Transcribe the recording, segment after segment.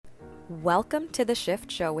Welcome to The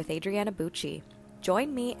Shift Show with Adriana Bucci.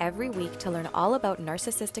 Join me every week to learn all about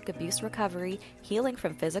narcissistic abuse recovery, healing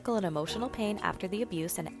from physical and emotional pain after the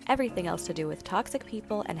abuse, and everything else to do with toxic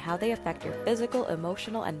people and how they affect your physical,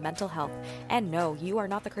 emotional, and mental health. And no, you are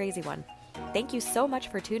not the crazy one. Thank you so much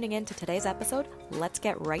for tuning in to today's episode. Let's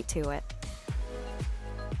get right to it.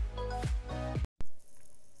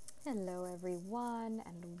 Hello everyone,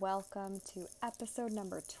 and welcome to episode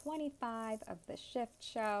number 25 of The Shift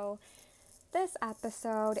Show. This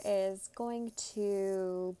episode is going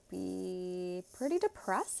to be pretty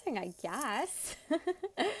depressing, I guess.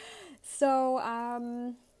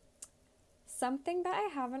 Something that I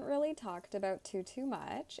haven't really talked about too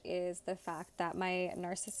much is the fact that my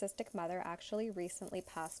narcissistic mother actually recently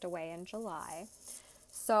passed away in July.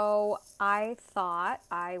 So I thought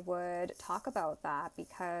I would talk about that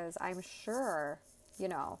because I'm sure,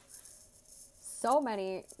 so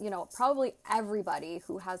many, probably everybody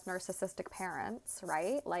who has narcissistic parents,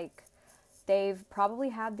 right? Like, they've probably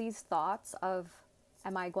had these thoughts of,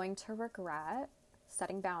 am I going to regret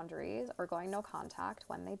setting boundaries or going no contact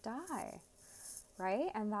when they die, right?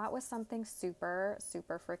 And that was something super,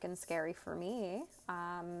 super freaking scary for me,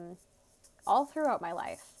 all throughout my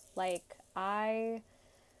life. Like,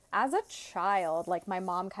 as a child, like, my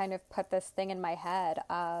mom kind of put this thing in my head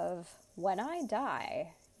of, when I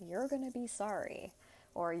die, you're going to be sorry,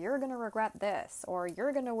 or you're going to regret this, or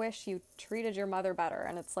you're going to wish you treated your mother better.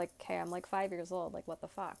 And it's like, okay, I'm like 5 years old, like, what the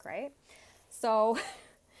fuck, right? So,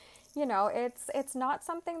 it's not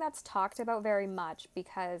something that's talked about very much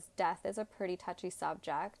because death is a pretty touchy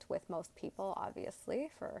subject with most people, obviously,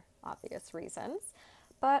 for obvious reasons.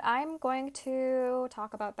 But I'm going to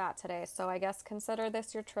talk about that today, so I guess consider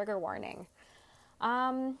this your trigger warning.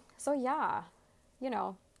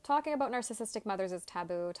 Talking about narcissistic mothers is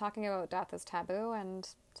taboo, talking about death is taboo, and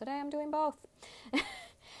today I'm doing both.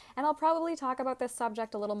 And I'll probably talk about this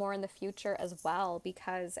subject a little more in the future as well,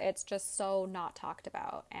 because it's just so not talked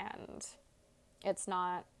about, and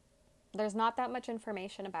there's not that much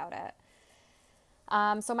information about it.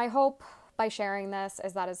 So my hope by sharing this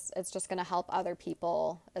is that it's just going to help other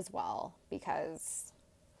people as well, because,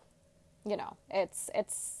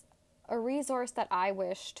 it's a resource that I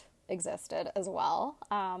wished existed as well.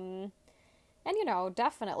 And,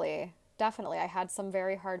 definitely I had some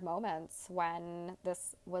very hard moments when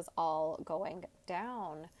this was all going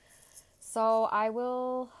down. So I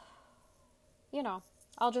will,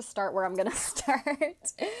 I'll just start where I'm going to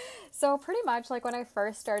start. So pretty much like when I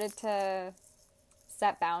first started to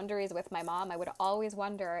set boundaries with my mom, I would always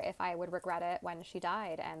wonder if I would regret it when she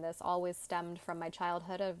died. And this always stemmed from my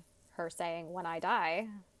childhood of her saying, when I die,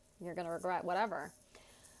 you're going to regret whatever.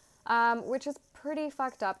 Which is pretty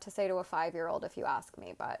fucked up to say to a 5-year-old if you ask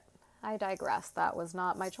me, but I digress. That was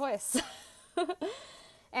not my choice.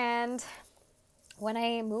 And when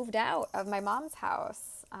I moved out of my mom's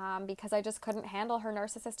house, because I just couldn't handle her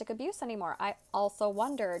narcissistic abuse anymore, I also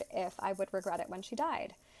wondered if I would regret it when she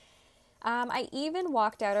died. I even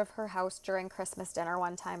walked out of her house during Christmas dinner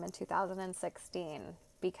one time in 2016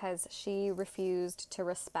 because she refused to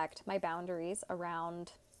respect my boundaries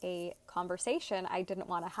around a conversation I didn't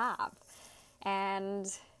want to have.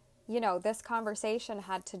 And, this conversation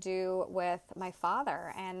had to do with my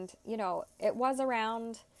father. And, it was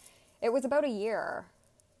about a year.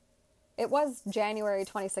 It was January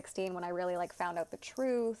 2016 when I really found out the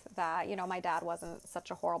truth that, my dad wasn't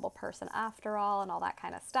such a horrible person after all and all that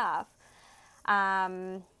kind of stuff.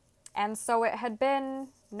 And so it had been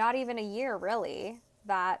not even a year really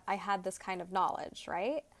that I had this kind of knowledge,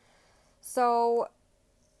 right? So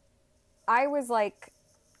I was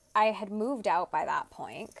I had moved out by that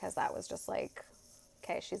point because that was just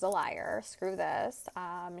okay, she's a liar, screw this.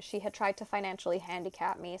 She had tried to financially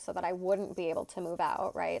handicap me so that I wouldn't be able to move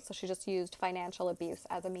out, right? So she just used financial abuse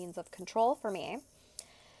as a means of control for me.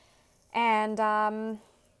 And, after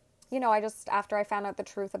I found out the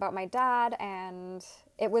truth about my dad, and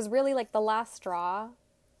it was really the last straw.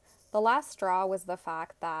 The last straw was the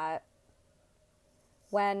fact that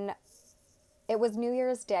when it was New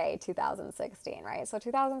Year's Day, 2016, right? So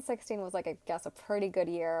 2016 was I guess, a pretty good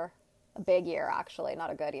year, a big year, actually, not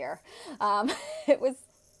a good year. It was,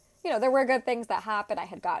 there were good things that happened. I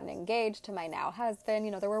had gotten engaged to my now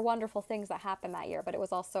husband. There were wonderful things that happened that year, but it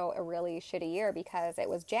was also a really shitty year because it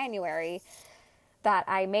was January that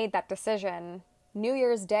I made that decision, New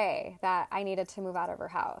Year's Day, that I needed to move out of her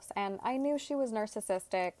house. And I knew she was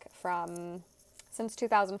narcissistic since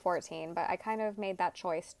 2014, but I kind of made that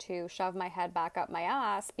choice to shove my head back up my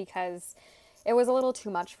ass because it was a little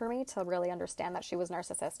too much for me to really understand that she was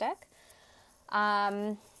narcissistic.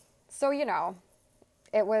 So,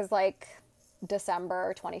 it was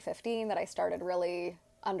December 2015 that I started really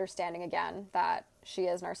understanding again that she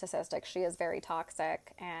is narcissistic. She is very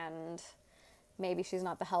toxic, and maybe she's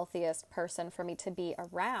not the healthiest person for me to be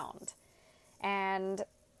around. And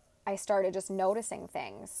I started just noticing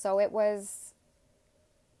things. So it was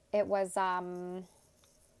that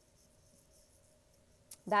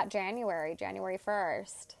January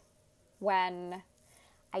 1st, when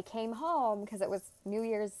I came home, because it was New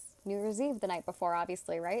Year's Eve the night before,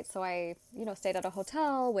 obviously, right? So I, stayed at a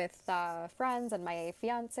hotel with friends and my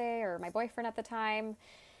fiance, or my boyfriend at the time,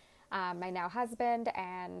 my now husband,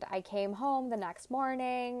 and I came home the next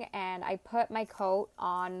morning and I put my coat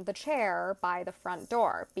on the chair by the front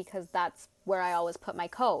door, because that's where I always put my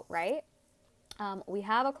coat, right? We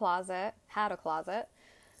had a closet,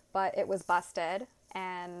 but it was busted,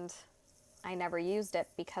 and I never used it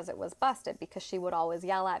because it was busted, because she would always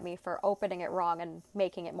yell at me for opening it wrong and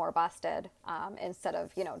making it more busted, instead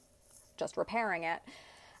of, just repairing it.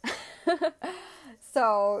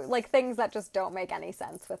 So, like, things that just don't make any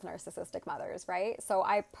sense with narcissistic mothers, right? So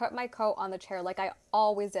I put my coat on the chair like I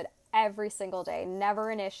always did every single day, never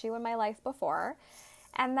an issue in my life before.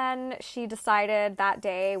 And then she decided that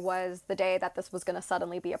day was the day that this was going to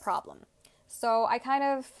suddenly be a problem. So I kind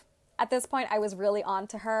of, at this point, I was really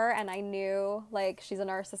onto her, and I knew, like, she's a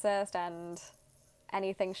narcissist and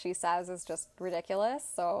anything she says is just ridiculous.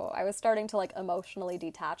 So I was starting to, like, emotionally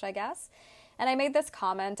detach, I guess. And I made this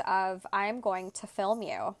comment of, I'm going to film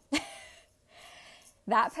you.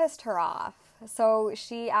 That pissed her off. So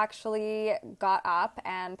she actually got up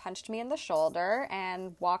and punched me in the shoulder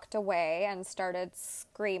and walked away and started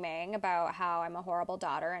screaming about how I'm a horrible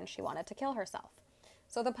daughter and she wanted to kill herself.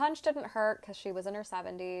 So the punch didn't hurt because she was in her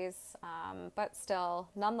 70s, but still,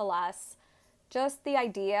 nonetheless, just the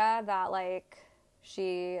idea that, like,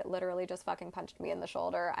 she literally just fucking punched me in the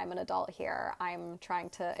shoulder. I'm an adult here. I'm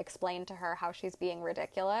trying to explain to her how she's being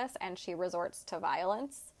ridiculous, and she resorts to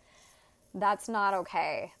violence. That's not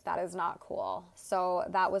okay. That is not cool. So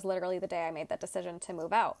that was literally the day I made that decision to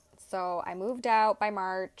move out. So I moved out by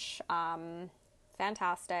March.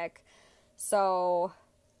 Fantastic. So,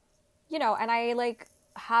 and I, like,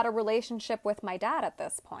 had a relationship with my dad at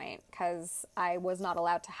this point, because I was not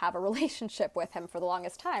allowed to have a relationship with him for the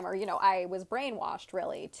longest time, or, I was brainwashed,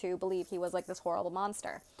 really, to believe he was, like, this horrible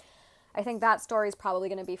monster. I think that story is probably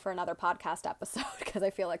going to be for another podcast episode, because I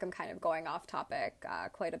feel like I'm kind of going off topic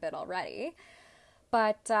quite a bit already.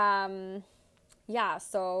 But, I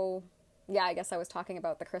guess I was talking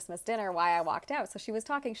about the Christmas dinner, why I walked out. So she was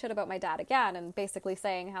talking shit about my dad again, and basically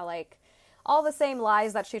saying how, like, all the same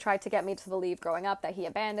lies that she tried to get me to believe growing up, that he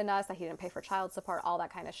abandoned us, that he didn't pay for child support, all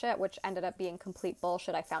that kind of shit, which ended up being complete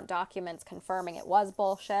bullshit. I found documents confirming it was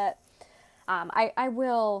bullshit. I'm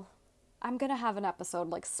going to have an episode,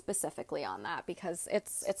 like, specifically on that, because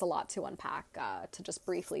it's a lot to unpack, to just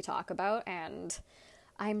briefly talk about. And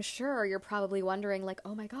I'm sure you're probably wondering, like,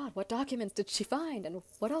 oh my God, what documents did she find? And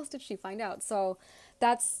what else did she find out? So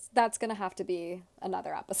that's going to have to be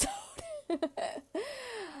another episode.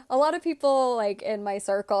 A lot of people, like, in my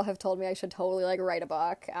circle have told me I should totally, like, write a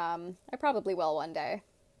book. I probably will one day.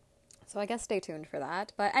 So I guess stay tuned for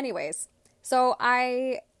that. But anyways, so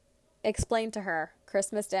I explained to her,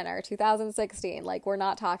 Christmas dinner, 2016, like, we're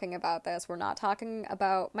not talking about this. We're not talking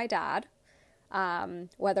about my dad.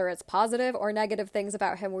 Whether it's positive or negative things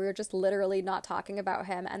about him, we were just literally not talking about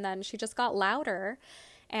him. And then she just got louder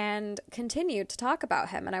and continued to talk about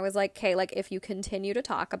him. And I was like, okay, like, if you continue to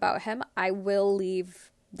talk about him, I will leave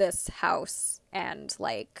this house, and,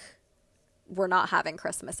 like, we're not having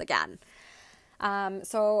Christmas again.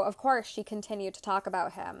 So of course she continued to talk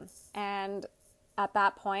about him. And at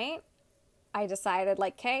that point, I decided,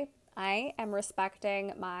 like, okay, I am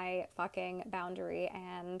respecting my fucking boundary.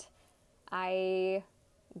 And I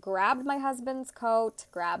grabbed my husband's coat,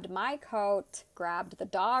 grabbed my coat, grabbed the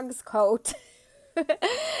dog's coat,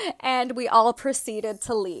 and we all proceeded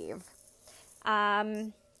to leave.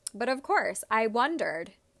 But of course, I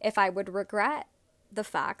wondered if I would regret the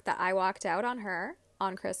fact that I walked out on her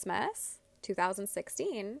on Christmas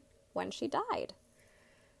 2016 when she died,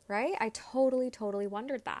 right? I totally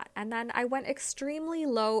wondered that. And then I went extremely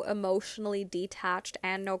low, emotionally detached,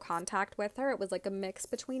 and no contact with her. It was like a mix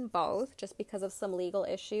between both, just because of some legal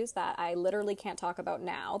issues that I literally can't talk about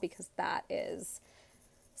now, because that is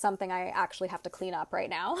something I actually have to clean up right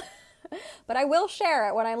now. But I will share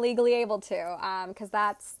it when I'm legally able to, because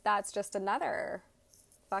that's just another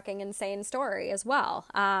fucking insane story as well.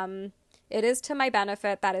 It is to my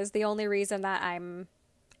benefit. That is the only reason that I'm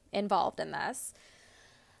involved in this.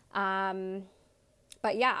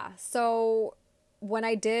 But yeah, so when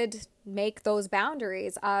I did make those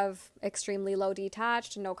boundaries of extremely low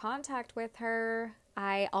detached, no contact with her,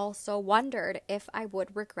 I also wondered if I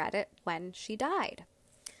would regret it when she died.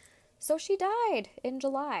 So she died in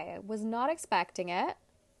July. I was not expecting it.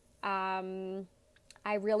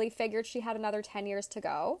 I really figured she had another 10 years to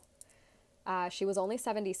go. She was only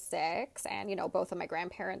 76, and, you know, both of my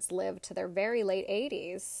grandparents lived to their very late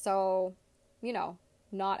 80s. So, you know,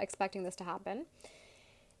 not expecting this to happen.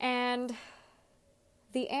 And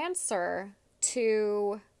the answer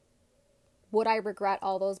to would I regret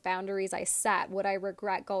all those boundaries I set? Would I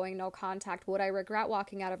regret going no contact? Would I regret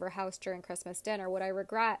walking out of her house during Christmas dinner? Would I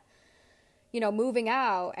regret, you know, moving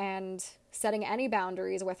out and setting any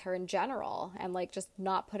boundaries with her in general and like just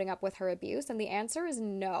not putting up with her abuse? And the answer is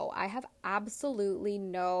no. I have absolutely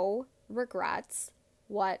no regrets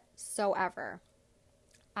whatsoever.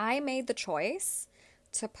 I made the choice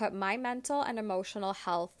to put my mental and emotional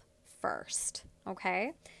health first,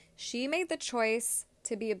 okay? She made the choice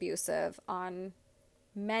to be abusive on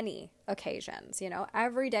many occasions, you know,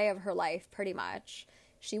 every day of her life, pretty much.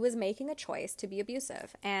 She was making a choice to be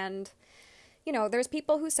abusive. And, you know, there's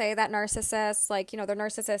people who say that narcissists, like, you know, they're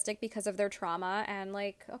narcissistic because of their trauma. And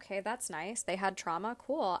like, okay, that's nice. They had trauma.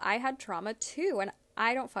 Cool. I had trauma too. And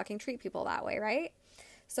I don't fucking treat people that way, right?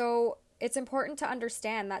 So it's important to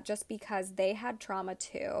understand that just because they had trauma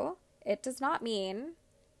too, it does not mean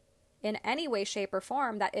in any way, shape, or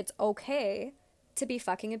form that it's okay to be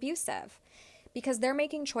fucking abusive, because they're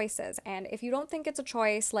making choices. And if you don't think it's a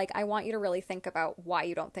choice, like, I want you to really think about why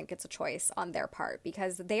you don't think it's a choice on their part,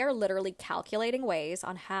 because they are literally calculating ways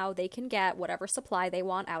on how they can get whatever supply they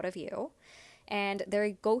want out of you. And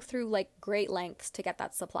they go through like great lengths to get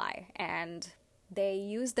that supply, and they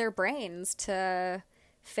use their brains to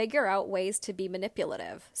figure out ways to be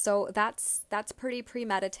manipulative. So that's pretty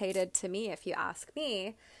premeditated to me, if you ask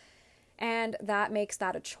me. And that makes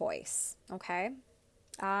that a choice, okay?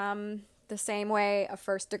 The same way a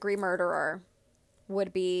first-degree murderer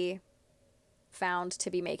would be found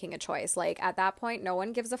to be making a choice. Like, at that point, no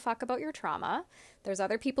one gives a fuck about your trauma. There's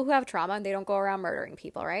other people who have trauma, and they don't go around murdering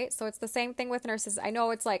people, right? So it's the same thing with nurses. I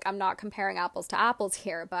know it's like I'm not comparing apples to apples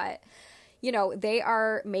here, but, you know, they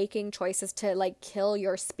are making choices to, like, kill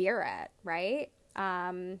your spirit, right?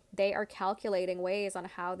 They are calculating ways on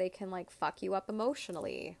how they can like fuck you up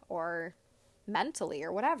emotionally or mentally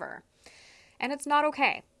or whatever. And it's not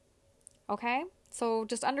okay. Okay? So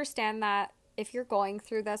just understand that if you're going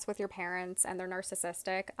through this with your parents and they're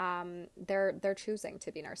narcissistic, they're choosing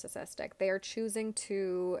to be narcissistic. They are choosing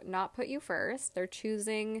to not put you first. They're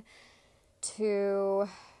choosing to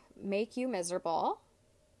make you miserable.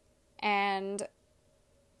 And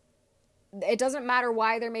it doesn't matter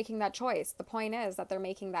why they're making that choice. The point is that they're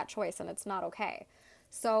making that choice, and it's not okay.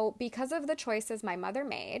 So because of the choices my mother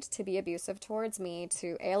made to be abusive towards me,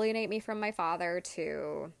 to alienate me from my father,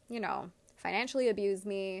 to, you know, financially abuse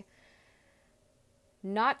me,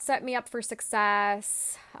 not set me up for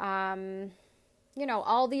success, you know,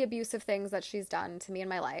 all the abusive things that she's done to me in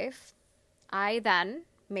my life, I then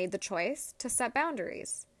made the choice to set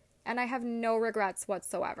boundaries. And I have no regrets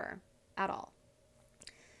whatsoever at all.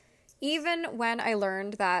 Even when I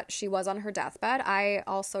learned that she was on her deathbed, I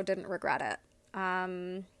also didn't regret it.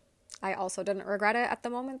 I also didn't regret it at the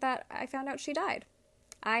moment that I found out she died.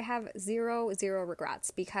 I have zero regrets,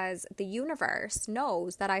 because the universe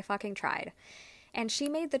knows that I fucking tried. And she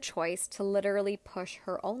made the choice to literally push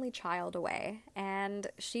her only child away. And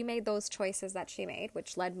she made those choices that she made,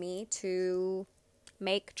 which led me to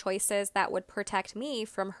make choices that would protect me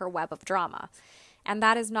from her web of drama. And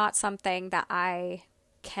that is not something that I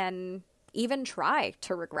can even try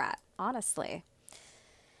to regret, honestly.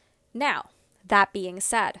 Now, that being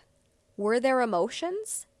said, were there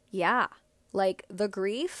emotions? Yeah. Like the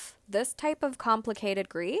grief, this type of complicated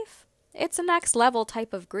grief, it's a next level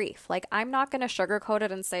type of grief. Like, I'm not going to sugarcoat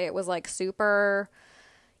it and say it was like super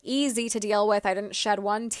easy to deal with. I didn't shed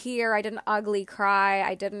one tear. I didn't ugly cry.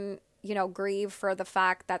 I didn't, you know, grieve for the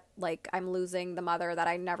fact that like I'm losing the mother that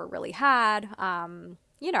I never really had.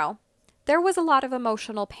 You know, there was a lot of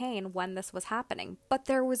emotional pain when this was happening, but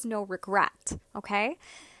there was no regret, okay?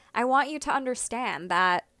 I want you to understand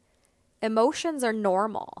that emotions are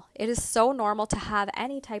normal. It is so normal to have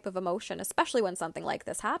any type of emotion, especially when something like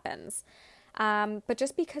this happens. But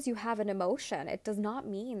just because you have an emotion, it does not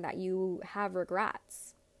mean that you have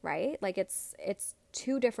regrets, right? Like it's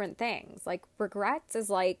two different things. Like regrets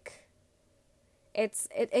is like,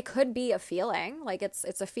 it could be a feeling, like it's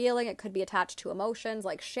a feeling. It could be attached to emotions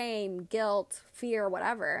like shame, guilt, fear,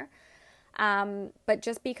 whatever. But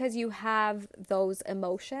just because you have those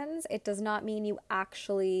emotions, it does not mean you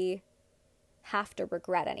actually have to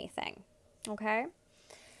regret anything. Okay.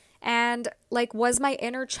 And like, was my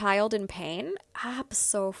inner child in pain?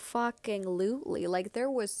 Abso-fucking-lutely. Like, there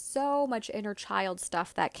was so much inner child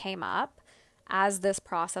stuff that came up as this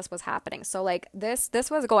process was happening. So like this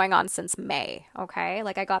was going on since May, okay?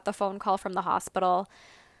 Like I got the phone call from the hospital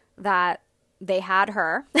that they had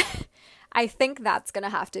her. I think that's going to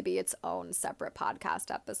have to be its own separate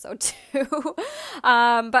podcast episode too.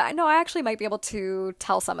 But no, I actually might be able to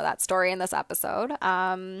tell some of that story in this episode.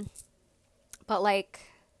 But like,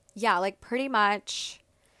 yeah, like pretty much,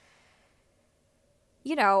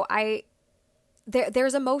 you know,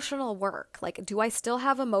 there's emotional work. Like, do I still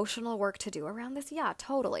have emotional work to do around this? Yeah,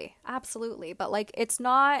 totally. Absolutely. But like, it's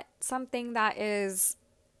not something that is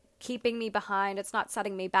keeping me behind. It's not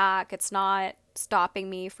setting me back. It's not stopping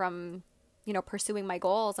me from, you know, pursuing my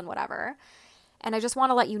goals and whatever. And I just want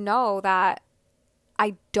to let you know that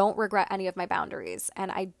I don't regret any of my boundaries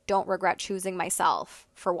and I don't regret choosing myself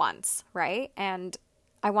for once, right? And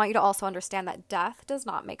I want you to also understand that death does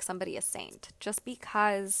not make somebody a saint. Just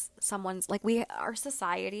because someone's like, our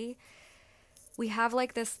society, we have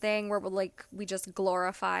like this thing where we just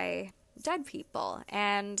glorify dead people.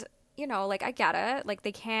 And, you know, like I get it. Like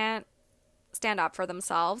they can't stand up for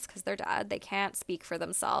themselves because they're dead. They can't speak for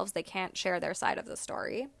themselves. They can't share their side of the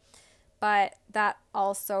story. But that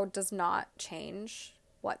also does not change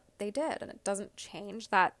what they did. And it doesn't change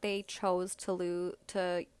that they chose to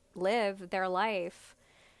live their life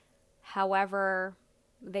however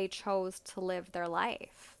they chose to live their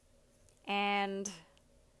life. And,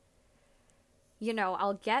 you know,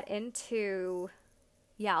 I'll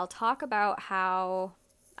talk about how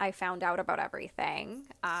I found out about everything,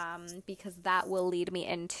 because that will lead me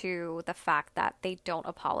into the fact that they don't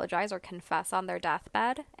apologize or confess on their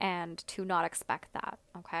deathbed, and to not expect that,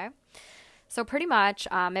 okay? So pretty much,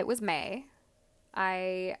 it was May.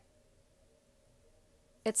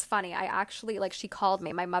 It's funny, I actually, like, she called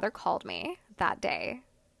me. My mother called me that day,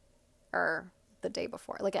 or the day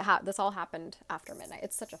before. Like, this all happened after midnight.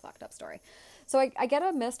 It's such a fucked up story. So I get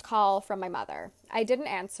a missed call from my mother. I didn't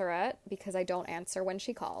answer it because I don't answer when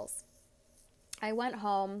she calls. I went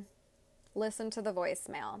home, listened to the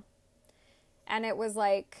voicemail, and it was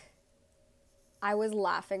like, I was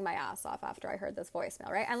laughing my ass off after I heard this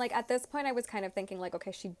voicemail, right? And like at this point I was kind of thinking like,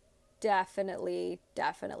 okay, she definitely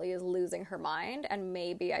is losing her mind and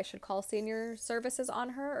maybe I should call senior services on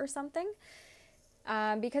her or something.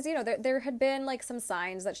 Because, you know, there had been like some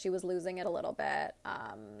signs that she was losing it a little bit.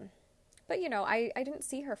 But, you know, I didn't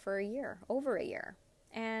see her for over a year.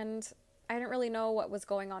 And I didn't really know what was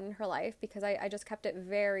going on in her life because I just kept it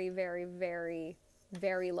very, very, very,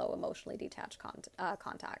 very low emotionally detached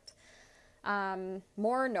contact.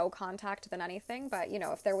 More no contact than anything. But, you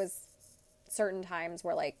know, if there was certain times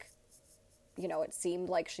where like, you know, it seemed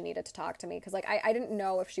like she needed to talk to me because like I didn't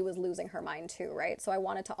know if she was losing her mind too, right? So I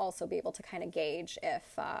wanted to also be able to kind of gauge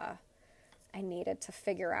if I needed to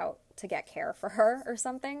figure out to get care for her or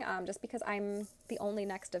something, just because I'm the only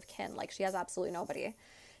next of kin. Like she has absolutely nobody.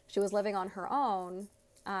 She was living on her own,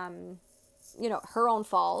 you know, her own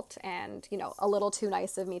fault, and, you know, a little too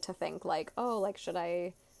nice of me to think like, oh, like, should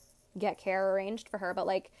I get care arranged for her? But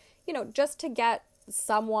like, you know, just to get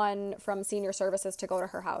someone from senior services to go to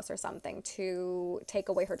her house or something to take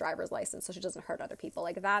away her driver's license so she doesn't hurt other people.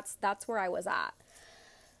 Like that's where I was at.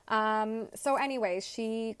 So anyways,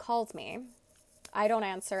 she calls me. I don't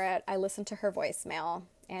answer it. I listen to her voicemail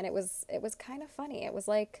and it was kind of funny. It was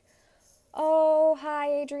like, oh,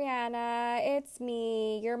 hi, Adriana. It's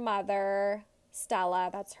me, your mother, Stella.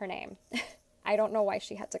 That's her name. I don't know why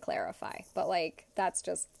she had to clarify, but like, that's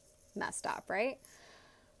just messed up, right?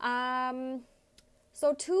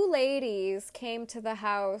 So 2 ladies came to the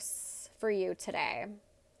house for you today.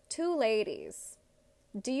 2 ladies.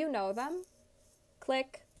 Do you know them?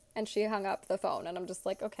 Click. And she hung up the phone. And I'm just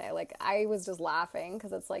like, okay, like I was just laughing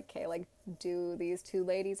because it's like, okay, like do these 2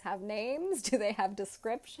 ladies have names? Do they have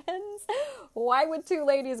descriptions? Why would 2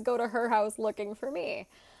 ladies go to her house looking for me?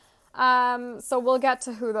 So we'll get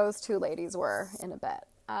to who those 2 ladies were in a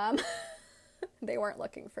bit. They weren't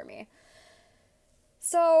looking for me.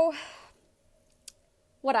 So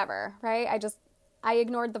whatever, right? I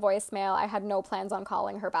ignored the voicemail. I had no plans on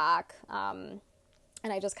calling her back. And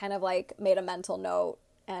I just kind of like made a mental note,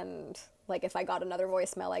 and like if I got another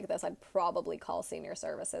voicemail like this, I'd probably call senior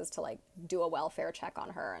services to like do a welfare check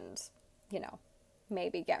on her and, you know,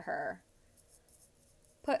 maybe get her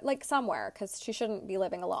put like somewhere because she shouldn't be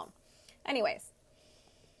living alone. Anyways,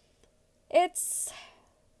 it's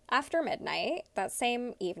after midnight that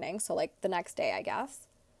same evening, so like the next day, I guess.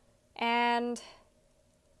 And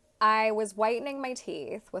I was whitening my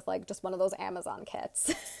teeth with like just one of those Amazon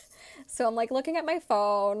kits So I'm like looking at my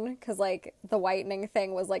phone because like the whitening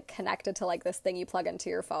thing was like connected to like this thing you plug into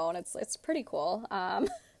your phone. It's pretty cool.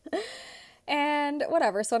 And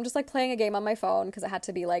whatever. So I'm just like playing a game on my phone because it had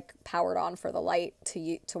to be like powered on for the light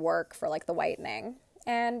to work for like the whitening.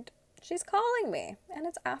 And she's calling me, and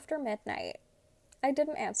it's after midnight. I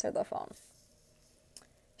didn't answer the phone.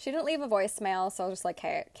 She didn't leave a voicemail, so I was just like,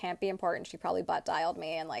 hey, it can't be important. She probably butt dialed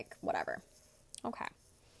me and like whatever. Okay.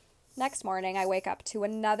 Next morning, I wake up to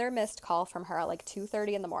another missed call from her at like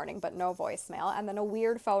 2:30 in the morning, but no voicemail. And then a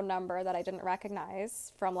weird phone number that I didn't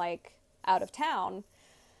recognize from like out of town.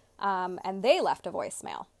 And they left a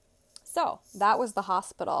voicemail. So that was the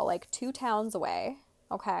hospital, like 2 towns away.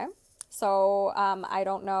 Okay. So I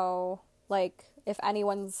don't know like if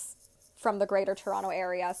anyone's from the greater Toronto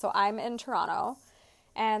area. So I'm in Toronto,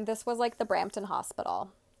 and this was like the Brampton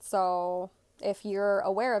Hospital. So if you're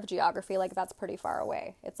aware of geography, like that's pretty far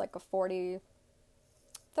away. It's like a 40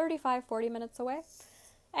 minutes away.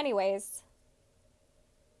 Anyways,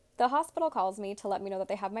 the hospital calls me to let me know that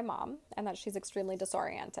they have my mom and that she's extremely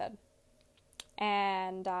disoriented.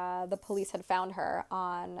 And the police had found her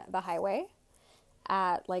on the highway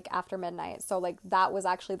at like after midnight. So like that was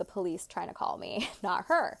actually the police trying to call me, not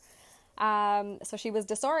her. So she was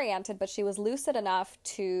disoriented, but she was lucid enough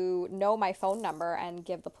to know my phone number and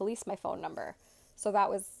give the police my phone number. So that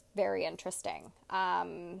was very interesting.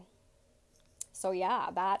 So yeah,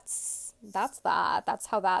 that's that. That's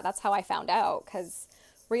how I found out. Cause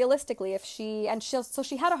realistically, she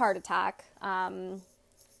had a heart attack.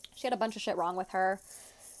 She had a bunch of shit wrong with her.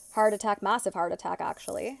 Heart attack, massive heart attack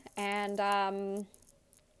actually. And,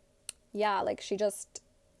 yeah, like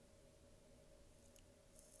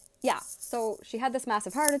so she had this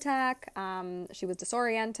massive heart attack. She was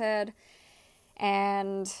disoriented,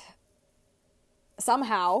 and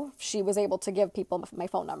somehow she was able to give people my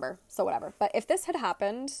phone number. So whatever. But if this had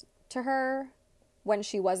happened to her when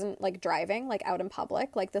she wasn't like driving, like out in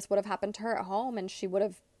public, like this would have happened to her at home, and she would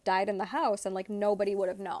have died in the house, and like nobody would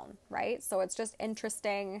have known, right? So it's just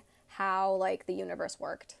interesting how like the universe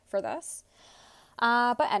worked for this.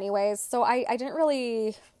 But anyways, so I didn't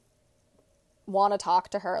really want to talk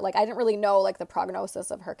to her. Like I didn't really know like the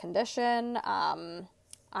prognosis of her condition.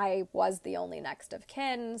 I was the only next of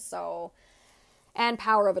kin, so, and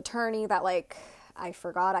power of attorney that like I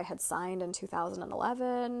forgot I had signed in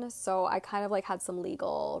 2011. So I kind of like had some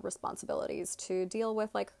legal responsibilities to deal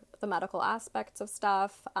with like the medical aspects of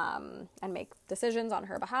stuff, and make decisions on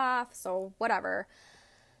her behalf. So whatever.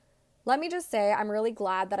 Let me just say, I'm really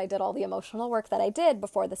glad that I did all the emotional work that I did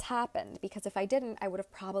before this happened, because if I didn't, I would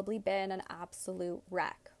have probably been an absolute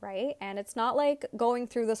wreck, right? And it's not like going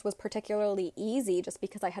through this was particularly easy just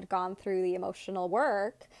because I had gone through the emotional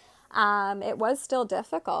work. It was still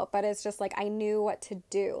difficult, but it's just like I knew what to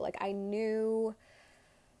do. Like I knew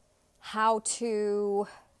how to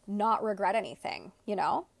not regret anything, you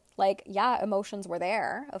know? Like, yeah, emotions were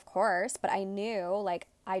there, of course, but I knew like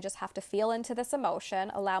I just have to feel into this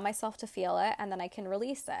emotion, allow myself to feel it, and then I can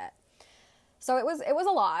release it. So it was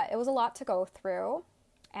a lot. It was a lot to go through.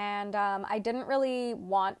 And I didn't really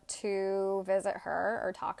want to visit her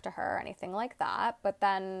or talk to her or anything like that. But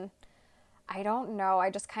then, I don't know,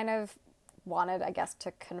 I just kind of wanted, I guess,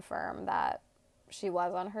 to confirm that she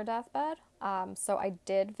was on her deathbed. So I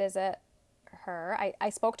did visit her. I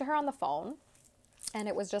spoke to her on the phone. And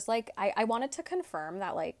it was just like, I wanted to confirm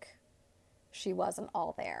that like she wasn't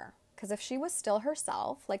all there. Because if she was still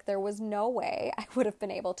herself, like there was no way I would have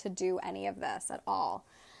been able to do any of this at all.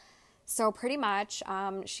 So pretty much,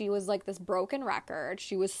 she was like this broken record.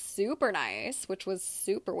 She was super nice, which was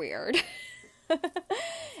super weird.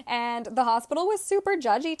 And the hospital was super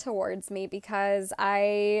judgy towards me because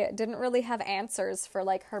I didn't really have answers for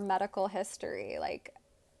like her medical history. Like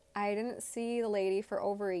I didn't see the lady for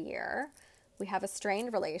over a year. We have a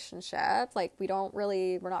strained relationship. Like we're not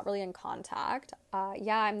really in contact.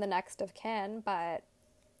 Yeah, I'm the next of kin, but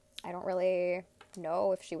I don't really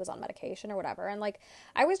know if she was on medication or whatever. And like,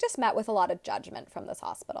 I was just met with a lot of judgment from this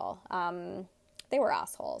hospital. They were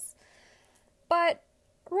assholes. But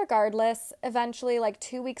regardless, eventually, like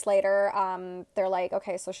 2 weeks later, they're like,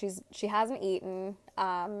 okay, so she hasn't eaten.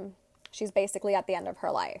 She's basically at the end of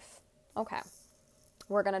her life. Okay.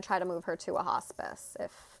 We're going to try to move her to a hospice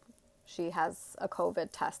if she has a COVID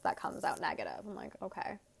test that comes out negative. I'm like,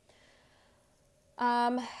 okay.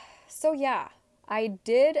 So yeah, I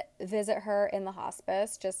did visit her in the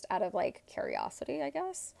hospice just out of like curiosity, I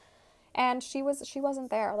guess. And she wasn't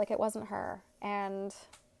there. Like it wasn't her. And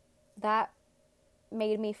that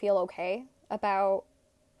made me feel okay about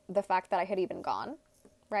the fact that I had even gone,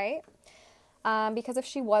 right? Because if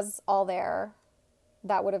she was all there,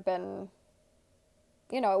 that would have been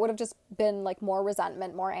it would have just been like more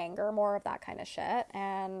resentment, more anger, more of that kind of shit.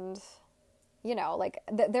 And, like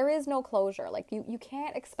there is no closure. Like you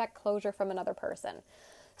can't expect closure from another person.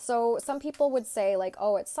 So some people would say like,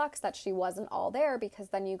 oh, it sucks that she wasn't all there because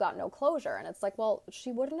then you got no closure. And it's like, well,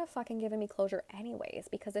 she wouldn't have fucking given me closure anyways,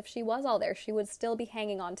 because if she was all there, she would still be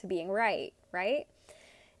hanging on to being right?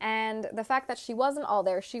 And the fact that she wasn't all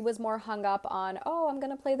there, she was more hung up on, oh, I'm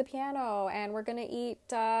going to play the piano and we're going to eat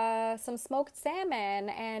some smoked salmon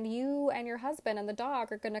and you and your husband and the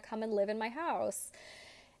dog are going to come and live in my house.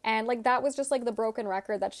 And like that was just like the broken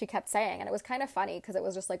record that she kept saying. And it was kind of funny because it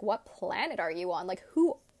was just like, what planet are you on? Like,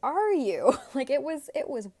 who are you? Like it was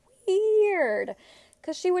weird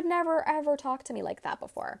because she would never ever talk to me like that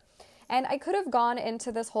before. And I could have gone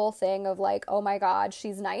into this whole thing of like, oh my God,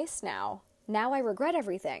 she's nice now. Now I regret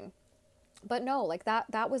everything. But no, like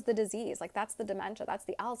that was the disease. Like that's the dementia. That's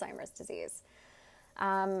the Alzheimer's disease.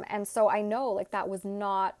 And so I know like that was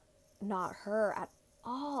not her at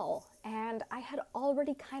all. And I had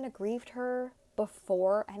already kind of grieved her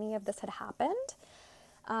before any of this had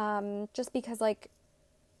happened. Just because like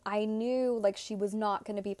I knew like she was not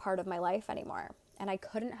going to be part of my life anymore. And I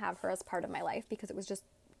couldn't have her as part of my life because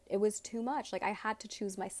it was too much. Like I had to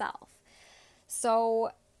choose myself. So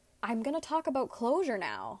I'm going to talk about closure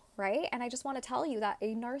now, right? And I just want to tell you that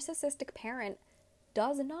a narcissistic parent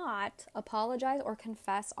does not apologize or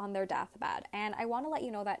confess on their deathbed. And I want to let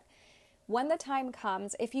you know that when the time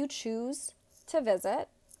comes, if you choose to visit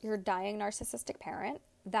your dying narcissistic parent,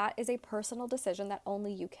 that is a personal decision that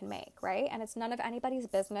only you can make, right? And it's none of anybody's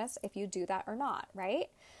business if you do that or not, right?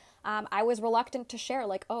 I was reluctant to share,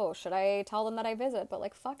 like, oh, should I tell them that I visit? But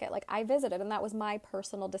like, fuck it. Like I visited and that was my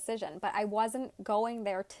personal decision, but I wasn't going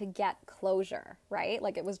there to get closure, right?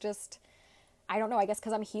 Like it was just, I don't know, I guess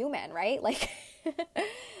because I'm human, right? Like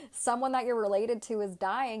someone that you're related to is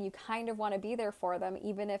dying, you kind of want to be there for them,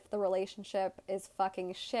 even if the relationship is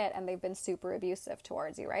fucking shit and they've been super abusive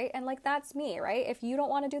towards you, right? And like, that's me, right? If you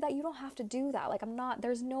don't want to do that, you don't have to do that. Like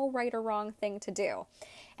there's no right or wrong thing to do.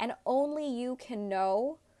 And only you can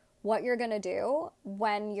know what you're going to do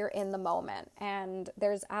when you're in the moment. And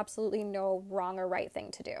there's absolutely no wrong or right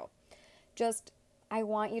thing to do. Just, I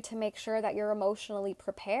want you to make sure that you're emotionally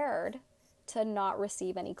prepared to not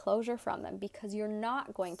receive any closure from them, because you're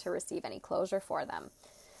not going to receive any closure for them.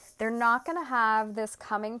 They're not going to have this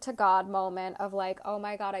coming to God moment of like, oh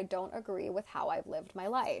my God, I don't agree with how I've lived my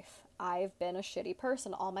life. I've been a shitty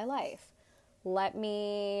person all my life. Let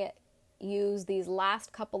me use these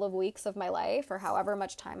last couple of weeks of my life or however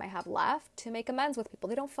much time I have left to make amends with people.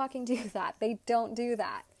 They don't fucking do that. They don't do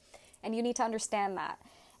that. And you need to understand that.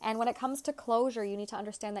 And when it comes to closure, you need to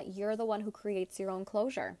understand that you're the one who creates your own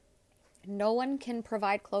closure. No one can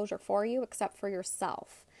provide closure for you except for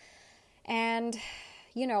yourself. And,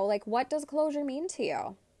 like, what does closure mean to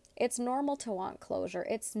you? It's normal to want closure.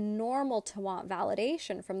 It's normal to want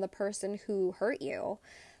validation from the person who hurt you,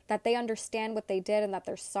 that they understand what they did and that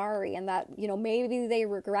they're sorry and that, maybe they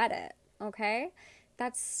regret it, okay?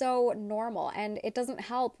 That's so normal. And it doesn't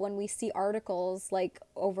help when we see articles like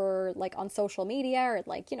over like on social media or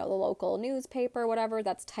like, the local newspaper, whatever,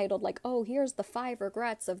 that's titled like, oh, here's the 5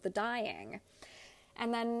 regrets of the dying.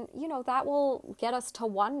 And then, that will get us to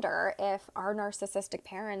wonder if our narcissistic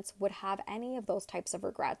parents would have any of those types of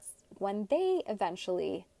regrets when they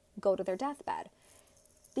eventually go to their deathbed.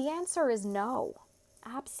 The answer is no.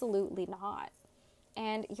 Absolutely not.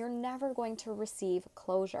 And you're never going to receive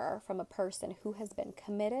closure from a person who has been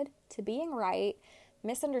committed to being right,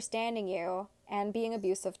 misunderstanding you, and being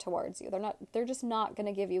abusive towards you. They're just not going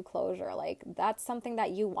to give you closure. Like, that's something that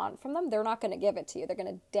you want from them. They're not going to give it to you. They're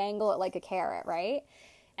going to dangle it like a carrot, right?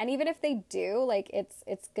 And even if they do, like,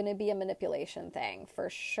 it's going to be a manipulation thing for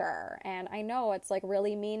sure. And I know it's like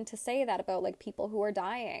really mean to say that about like people who are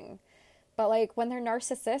dying. But like when they're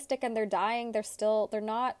narcissistic and they're dying, they're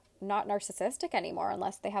not narcissistic anymore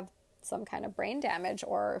unless they have some kind of brain damage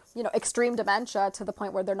or, extreme dementia to the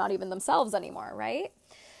point where they're not even themselves anymore, right?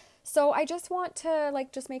 So I just want to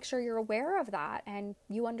like just make sure you're aware of that and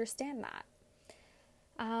you understand that.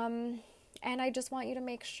 And I just want you to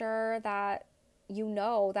make sure that you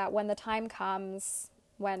know that when the time comes,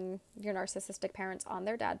 when your narcissistic parent's on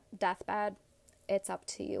their deathbed, it's up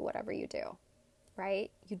to you, whatever you do.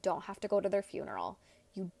 Right? You don't have to go to their funeral.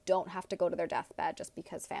 You don't have to go to their deathbed just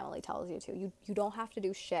because family tells you to. You don't have to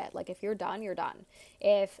do shit. Like, if you're done, you're done.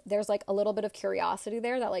 If there's like a little bit of curiosity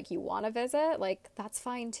there that like you want to visit, like that's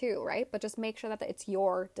fine too, right? But just make sure that it's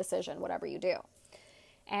your decision, whatever you do.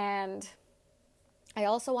 And I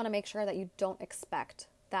also want to make sure that you don't expect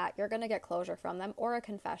that you're going to get closure from them or a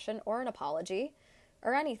confession or an apology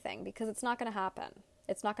or anything, because it's not going to happen.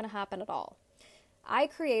 It's not going to happen at all. I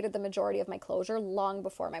created the majority of my closure long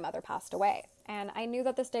before my mother passed away. And I knew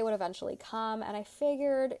that this day would eventually come, and I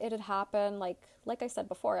figured it'd happen, like I said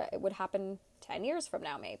before, it would happen 10 years from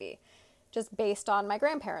now maybe, just based on my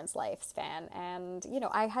grandparents' lifespan. And,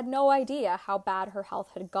 I had no idea how bad her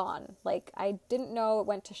health had gone. Like, I didn't know it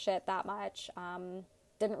went to shit that much.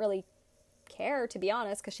 Didn't really care, to be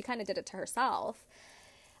honest, because she kind of did it to herself.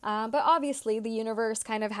 But obviously the universe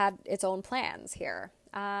kind of had its own plans here.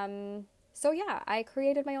 So yeah, I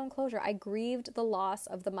created my own closure. I grieved the loss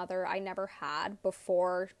of the mother I never had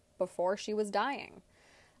before she was dying.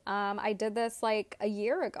 I did this like a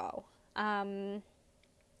year ago.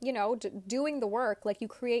 Doing the work, like you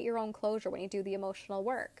create your own closure when you do the emotional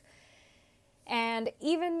work. And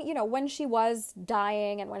even, when she was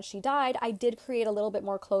dying and when she died, I did create a little bit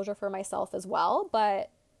more closure for myself as well. But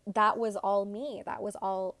that was all me. That was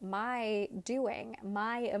all my doing,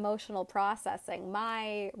 my emotional processing,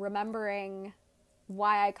 my remembering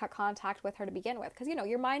why I cut contact with her to begin with. Because,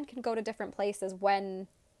 your mind can go to different places when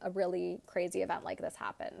a really crazy event like this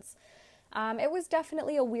happens. It was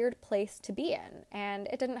definitely a weird place to be in. And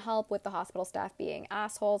it didn't help with the hospital staff being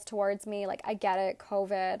assholes towards me. Like, I get it,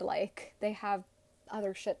 COVID, like, they have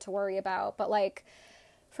other shit to worry about. But, like,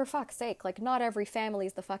 for fuck's sake, like, not every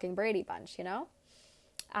family's the fucking Brady Bunch,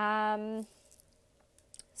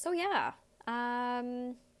 So yeah,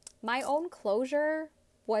 my own closure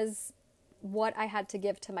was what I had to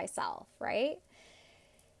give to myself, right?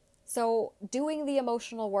 So doing the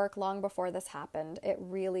emotional work long before this happened, it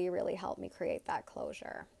really, really helped me create that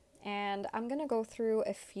closure. And I'm going to go through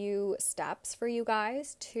a few steps for you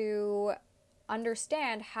guys to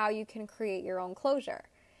understand how you can create your own closure.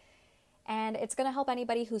 And it's going to help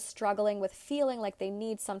anybody who's struggling with feeling like they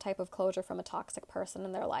need some type of closure from a toxic person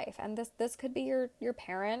in their life. And this could be your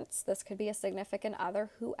parents, this could be a significant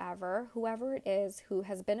other, whoever it is who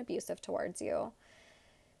has been abusive towards you.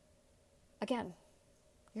 Again,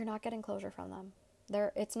 you're not getting closure from them.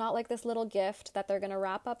 It's not like this little gift that they're going to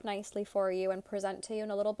wrap up nicely for you and present to you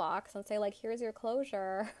in a little box and say, like, here's your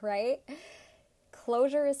closure, right?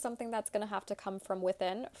 Closure is something that's going to have to come from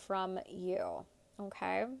within, from you,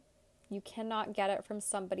 okay? You cannot get it from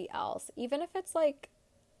somebody else, even if it's like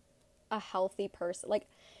a healthy person. Like,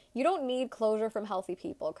 you don't need closure from healthy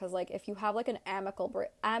people, because like if you have like an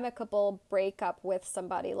amicable breakup with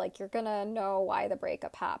somebody, like you're gonna know why the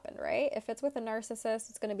breakup happened, right? If it's with a narcissist,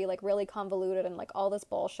 it's gonna be like really convoluted and like all this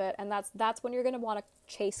bullshit, and that's when you're gonna want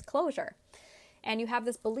to chase closure. And you have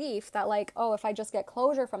this belief that like, oh, if I just get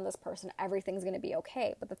closure from this person, everything's gonna be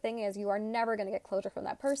okay. But the thing is, you are never gonna get closure from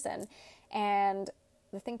that person. And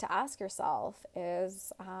the thing to ask yourself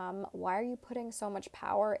is, why are you putting so much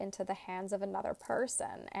power into the hands of another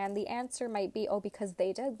person? And the answer might be, oh, because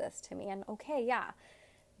they did this to me. And okay, yeah,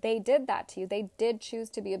 they did that to you. They did choose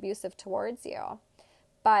to be abusive towards you.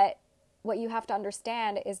 But what you have to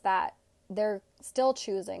understand is that they're still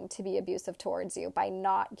choosing to be abusive towards you by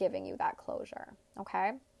not giving you that closure,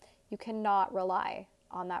 okay? You cannot rely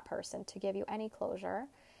on that person to give you any closure.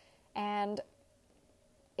 And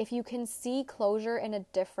if you can see closure in a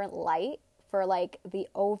different light for like the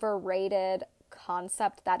overrated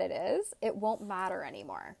concept that it is, it won't matter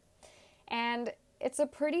anymore. And it's a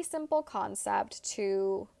pretty simple concept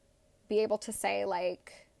to be able to say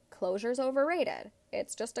like, closure's overrated.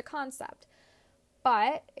 It's just a concept.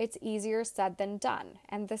 But it's easier said than done.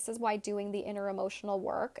 And this is why doing the inner emotional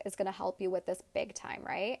work is going to help you with this big time,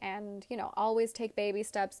 right? And, always take baby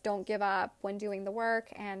steps. Don't give up when doing the work.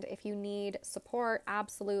 And if you need support,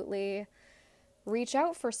 absolutely reach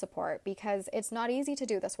out for support, because it's not easy to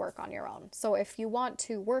do this work on your own. So if you want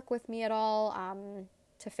to work with me at all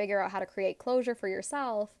to figure out how to create closure for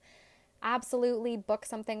yourself, absolutely book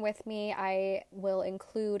something with me. I will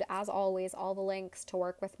include, as always, all the links to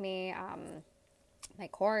work with me. My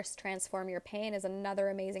course, Transform Your Pain, is another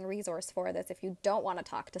amazing resource for this if you don't want to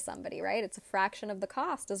talk to somebody, right? It's a fraction of the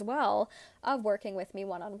cost as well of working with me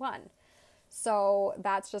one-on-one. So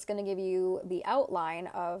that's just going to give you the outline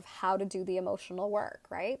of how to do the emotional work,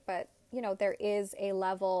 right? But, there is a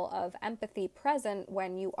level of empathy present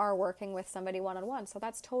when you are working with somebody one-on-one. So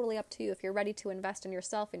that's totally up to you. If you're ready to invest in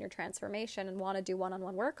yourself and your transformation and want to do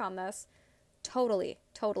one-on-one work on this, totally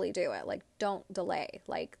do it. Like, don't delay.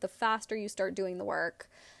 Like, the faster you start doing the work,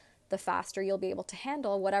 the faster you'll be able to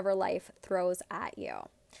handle whatever life throws at you.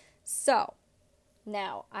 So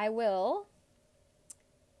now I will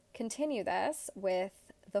continue this with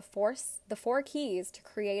the four keys to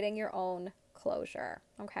creating your own closure.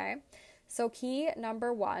 Okay. So key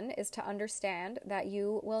number 1 is to understand that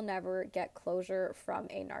you will never get closure from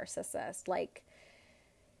a narcissist. Like,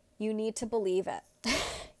 you need to believe it.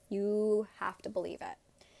 You have to believe it.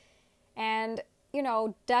 And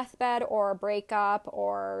deathbed or a breakup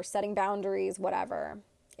or setting boundaries, whatever,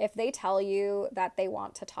 if they tell you that they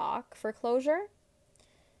want to talk for closure,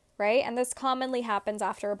 right? And this commonly happens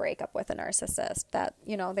after a breakup with a narcissist, that,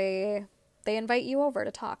 they invite you over to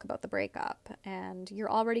talk about the breakup, and you're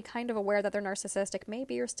already kind of aware that they're narcissistic.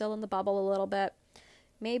 Maybe you're still in the bubble a little bit.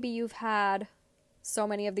 Maybe you've had so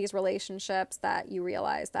many of these relationships that you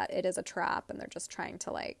realize that it is a trap and they're just trying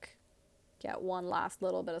to get one last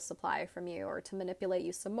little bit of supply from you, or to manipulate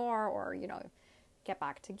you some more, or, get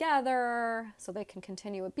back together so they can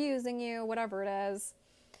continue abusing you, whatever it is.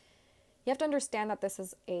 You have to understand that this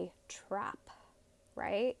is a trap,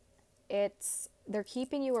 right? They're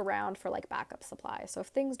keeping you around for backup supply. So if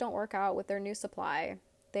things don't work out with their new supply,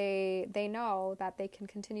 they know that they can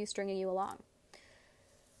continue stringing you along.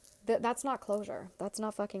 That's not closure. That's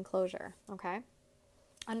not fucking closure, okay?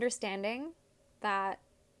 Understanding that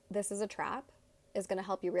this is a trap is going to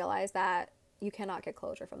help you realize that you cannot get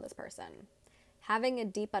closure from this person. Having a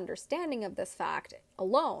deep understanding of this fact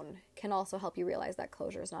alone can also help you realize that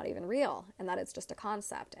closure is not even real and that it's just a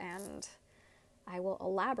concept. And I will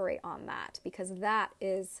elaborate on that, because that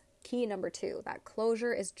is key number 2, that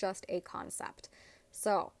closure is just a concept.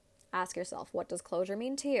 So ask yourself, what does closure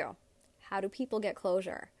mean to you? How do people get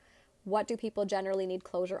closure? What do people generally need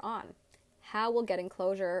closure on? How will getting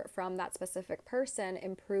closure from that specific person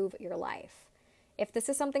improve your life? If this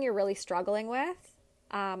is something you're really struggling with,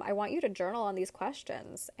 I want you to journal on these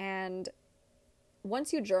questions. And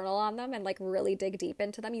once you journal on them and really dig deep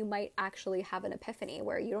into them, you might actually have an epiphany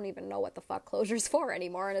where you don't even know what the fuck closure's for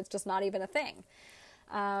anymore, and it's just not even a thing.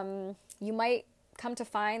 You might come to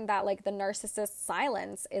find that the narcissist's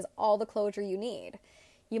silence is all the closure you need.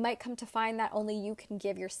 You might come to find that only you can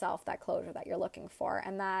give yourself that closure that you're looking for,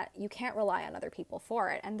 and that you can't rely on other people for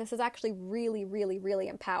it. And this is actually really, really, really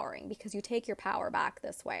empowering, because you take your power back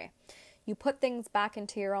this way. You put things back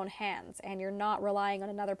into your own hands, and you're not relying on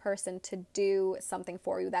another person to do something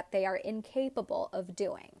for you that they are incapable of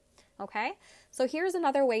doing. Okay? So here's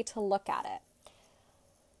another way to look at it.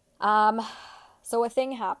 So a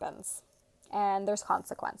thing happens, and there's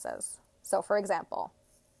consequences. So for example,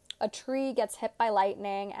 a tree gets hit by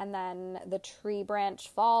lightning, and then the tree branch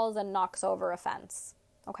falls and knocks over a fence.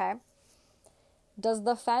 Okay? Does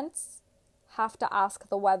the fence have to ask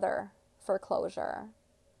the weather for closure?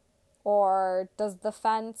 Or does the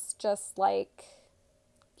fence just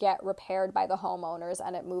get repaired by the homeowners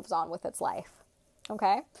and it moves on with its life?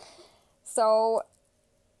 Okay? So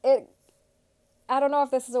I don't know if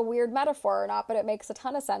this is a weird metaphor or not, but it makes a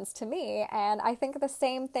ton of sense to me. And I think the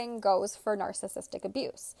same thing goes for narcissistic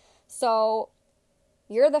abuse. So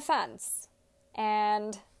you're the fence,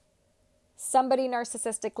 and somebody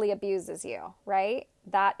narcissistically abuses you, right?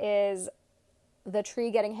 That is the tree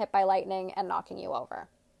getting hit by lightning and knocking you over.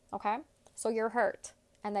 Okay? So you're hurt,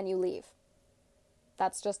 and then you leave.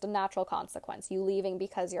 That's just a natural consequence. You leaving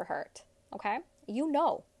because you're hurt. Okay? You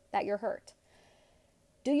know that you're hurt.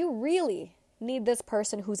 Do you really need this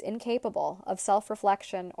person who's incapable of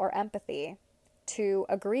self-reflection or empathy to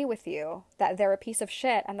agree with you that they're a piece of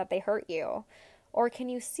shit and that they hurt you? Or can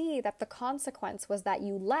you see that the consequence was that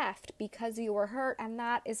you left because you were hurt, and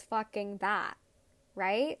that is fucking that,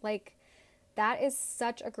 right? That is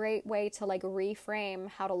such a great way to reframe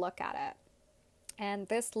how to look at it. And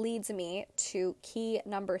this leads me to key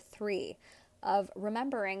number 3 of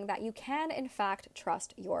remembering that you can in fact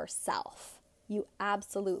trust yourself. You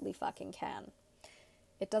absolutely fucking can.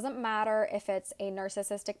 It doesn't matter if it's a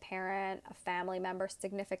narcissistic parent, a family member,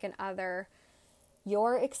 significant other.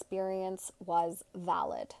 Your experience was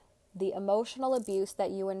valid. The emotional abuse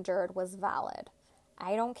that you endured was valid.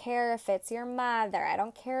 I don't care if it's your mother. I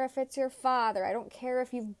don't care if it's your father. I don't care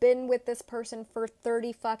if you've been with this person for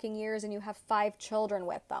 30 fucking years and you have 5 children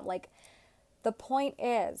with them. The point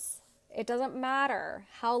is, it doesn't matter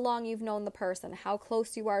how long you've known the person, how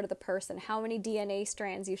close you are to the person, how many DNA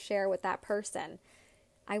strands you share with that person.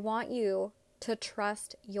 I want you to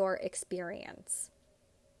trust your experience.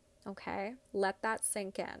 Okay? Let that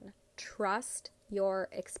sink in. Trust your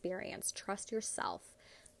experience. Trust yourself.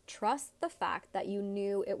 Trust the fact that you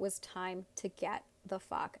knew it was time to get the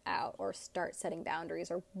fuck out or start setting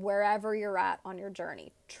boundaries or wherever you're at on your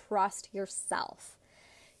journey. Trust yourself.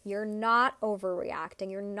 You're not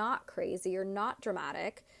overreacting. You're not crazy. You're not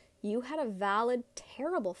dramatic. You had a valid,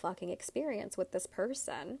 terrible fucking experience with this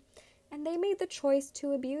person, and they made the choice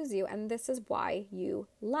to abuse you, and this is why you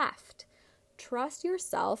left. Trust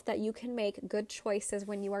yourself that you can make good choices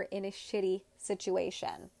when you are in a shitty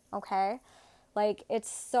situation, okay? It's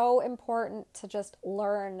so important to just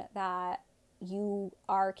learn that you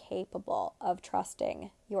are capable of trusting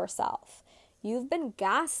yourself. You've been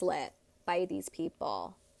gaslit by these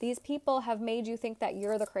people. These people have made you think that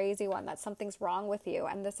you're the crazy one, that something's wrong with you,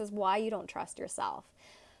 and this is why you don't trust yourself.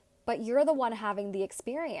 But you're the one having the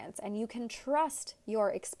experience, and you can trust your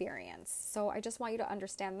experience. So I just want you to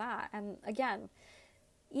understand that. And again,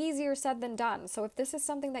 easier said than done. So if this is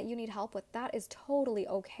something that you need help with, that is totally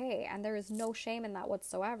okay. And there is no shame in that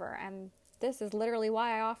whatsoever. And this is literally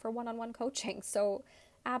why I offer one-on-one coaching. So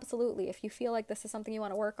absolutely, if you feel like this is something you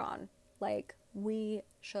want to work on, like, we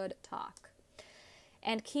should talk.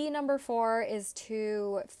 And key number 4 is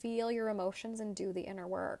to feel your emotions and do the inner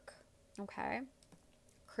work. Okay?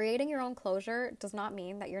 Creating your own closure does not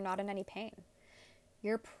mean that you're not in any pain.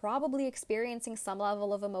 You're probably experiencing some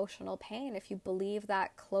level of emotional pain if you believe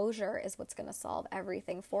that closure is what's going to solve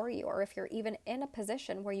everything for you, or if you're even in a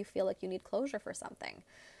position where you feel like you need closure for something.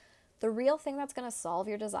 The real thing that's going to solve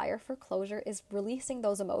your desire for closure is releasing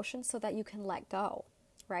those emotions so that you can let go,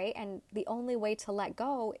 right? And the only way to let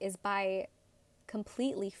go is by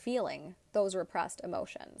completely feeling those repressed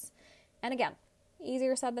emotions. And again,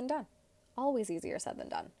 easier said than done. Always easier said than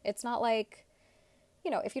done. It's not like,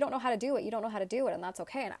 if you don't know how to do it, you don't know how to do it, and that's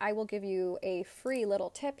okay. And I will give you a free little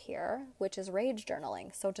tip here, which is rage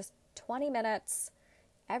journaling. So just 20 minutes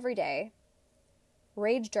every day,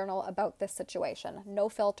 rage journal about this situation. No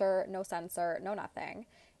filter, no censor, no nothing.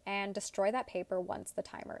 And destroy that paper once the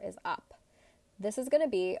timer is up. This is going to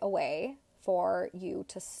be a way for you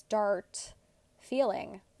to start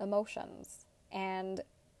feeling emotions. And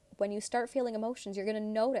when you start feeling emotions, you're going to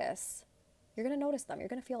notice them. You're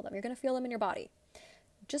going to feel them. You're going to feel them in your body.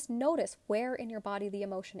 Just notice where in your body the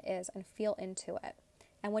emotion is and feel into it.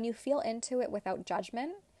 And when you feel into it without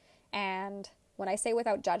judgment, and when I say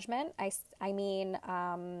without judgment, I mean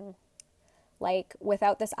like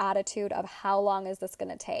without this attitude of how long is this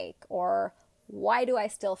going to take, or why do I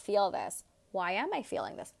still feel this? Why am I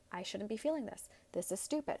feeling this? I shouldn't be feeling this. This is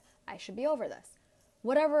stupid. I should be over this.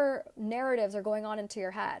 Whatever narratives are going on into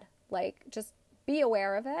your head, like, just be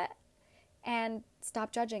aware of it and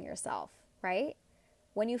stop judging yourself, right?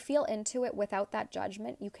 When you feel into it without that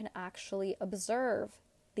judgment, you can actually observe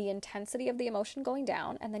the intensity of the emotion going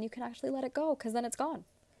down, and then you can actually let it go, because then it's gone.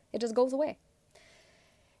 It just goes away.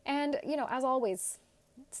 And, as always,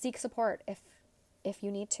 seek support if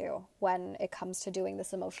you need to when it comes to doing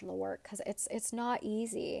this emotional work, because it's not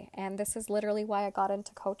easy. And this is literally why I got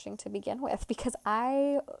into coaching to begin with, because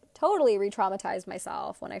I totally re-traumatized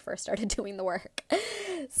myself when I first started doing the work.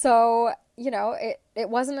 So, it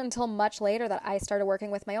wasn't until much later that I started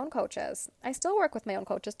working with my own coaches. I still work with my own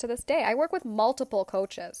coaches to this day. I work with multiple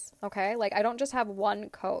coaches, okay? Like, I don't just have one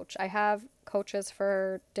coach. I have coaches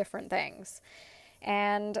for different things.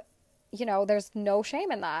 And there's no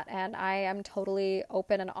shame in that. And I am totally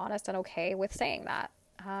open and honest and okay with saying that,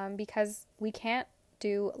 because we can't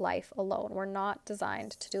do life alone. We're not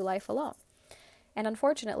designed to do life alone. And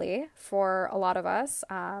unfortunately, for a lot of us,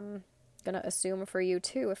 I'm going to assume for you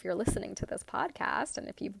too, if you're listening to this podcast, and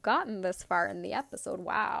if you've gotten this far in the episode,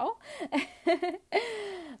 wow,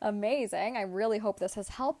 amazing. I really hope this is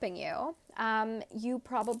helping you. You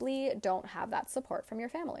probably don't have that support from your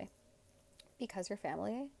family, because your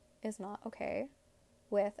family is not okay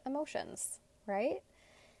with emotions, right?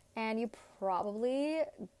 And you probably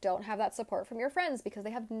don't have that support from your friends, because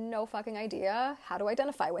they have no fucking idea how to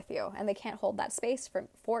identify with you, and they can't hold that space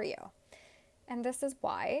for you. And this is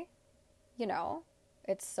why,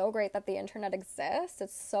 it's so great that the internet exists.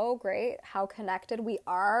 It's so great how connected we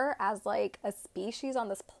are as like a species on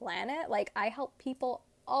this planet. Like, I help people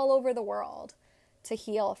all over the world to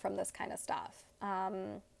heal from this kind of stuff.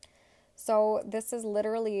 So this is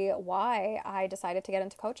literally why I decided to get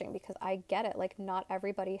into coaching, because I get it. Like, not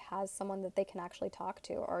everybody has someone that they can actually talk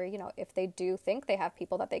to, or, if they do think they have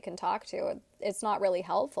people that they can talk to, it's not really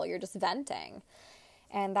helpful. You're just venting.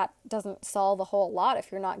 And that doesn't solve a whole lot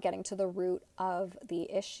if you're not getting to the root of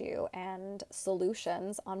the issue and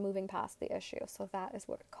solutions on moving past the issue. So that is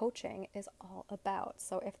what coaching is all about.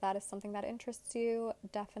 So if that is something that interests you,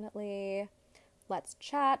 definitely let's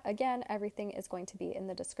chat. Again, everything is going to be in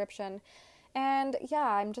the description. And yeah,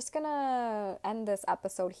 I'm just going to end this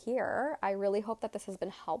episode here. I really hope that this has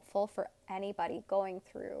been helpful for anybody going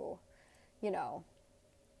through,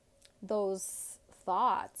 those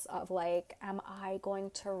thoughts of like, am I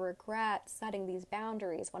going to regret setting these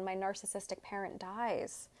boundaries when my narcissistic parent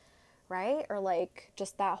dies, right? Or like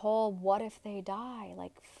just that whole what if they die,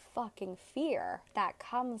 like fucking fear that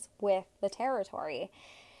comes with the territory.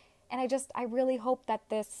 And I really hope that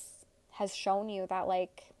this has shown you that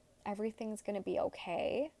like everything's going to be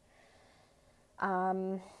okay.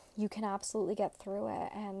 You can absolutely get through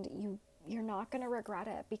it, and you're not going to regret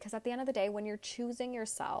it, because at the end of the day, when you're choosing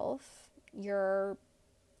yourself, you're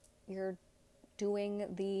you're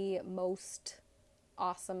doing the most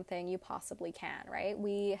awesome thing you possibly can, right?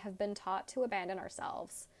 We have been taught to abandon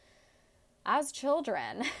ourselves as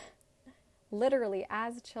children. Literally,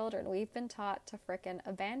 as children, we've been taught to frickin'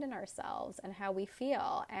 abandon ourselves and how we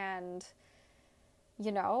feel. And,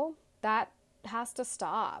 that has to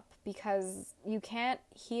stop, because you can't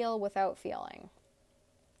heal without feeling.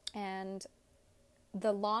 And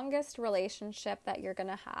the longest relationship that you're going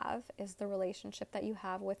to have is the relationship that you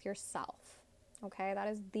have with yourself. Okay? That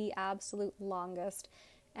is the absolute longest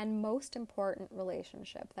and most important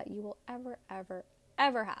relationship that you will ever, ever,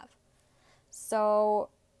 ever have. So,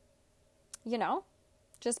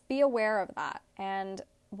 just be aware of that. And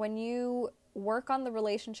when you work on the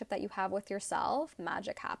relationship that you have with yourself,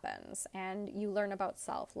 magic happens, and you learn about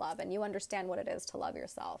self-love, and you understand what it is to love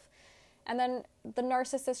yourself. And then the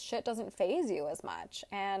narcissist shit doesn't faze you as much.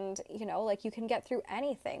 And, you can get through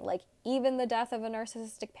anything, like even the death of a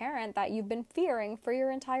narcissistic parent that you've been fearing for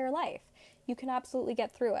your entire life. You can absolutely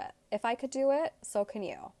get through it. If I could do it, so can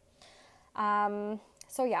you.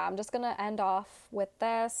 So yeah, I'm just going to end off with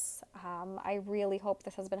this. I really hope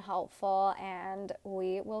this has been helpful, and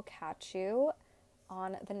we will catch you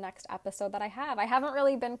on the next episode that I have. I haven't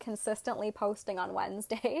really been consistently posting on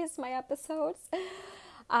Wednesdays, my episodes.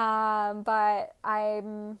 But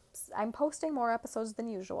I'm posting more episodes than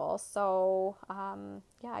usual. So,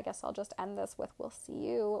 yeah, I guess I'll just end this with we'll see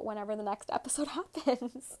you whenever the next episode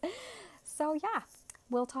happens. So yeah,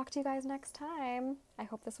 we'll talk to you guys next time. I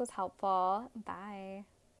hope this was helpful. Bye.